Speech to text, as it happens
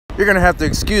You're gonna have to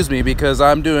excuse me because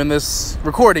I'm doing this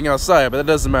recording outside, but that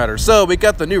doesn't matter. So we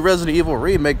got the new Resident Evil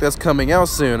remake that's coming out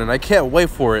soon, and I can't wait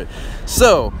for it.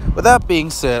 So with that being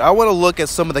said, I want to look at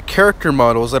some of the character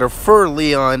models that are for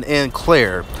Leon and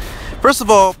Claire. First of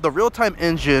all, the real-time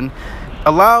engine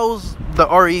allows the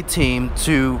RE team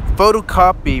to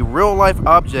photocopy real-life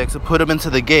objects and put them into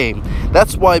the game.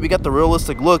 That's why we got the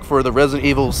realistic look for the Resident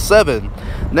Evil 7.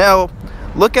 Now,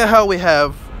 look at how we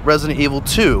have Resident Evil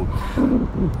 2.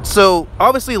 So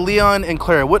obviously Leon and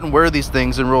Claire wouldn't wear these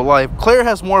things in real life. Claire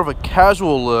has more of a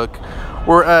casual look,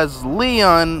 whereas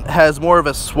Leon has more of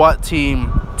a SWAT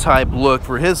team type look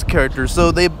for his character.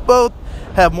 So they both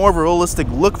have more of a realistic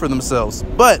look for themselves.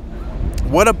 But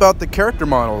what about the character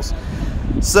models?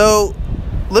 So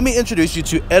let me introduce you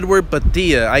to Edward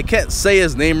Padilla. I can't say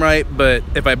his name right, but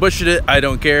if I butchered it, I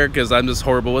don't care because I'm just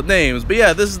horrible with names. But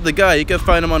yeah, this is the guy. You can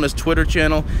find him on his Twitter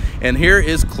channel. And here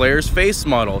is Claire's face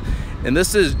model. And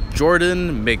this is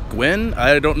Jordan McGuinn.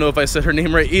 I don't know if I said her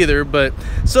name right either, but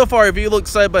so far, if you look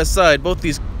side by side, both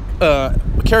these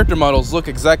character models look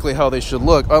exactly how they should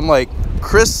look, unlike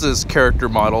Chris's character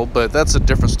model, but that's a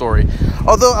different story.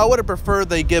 Although I would have preferred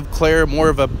they give Claire more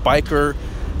of a biker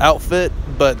outfit,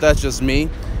 but that's just me.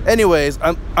 Anyways,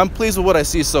 I'm pleased with what I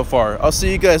see so far. I'll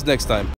see you guys next time.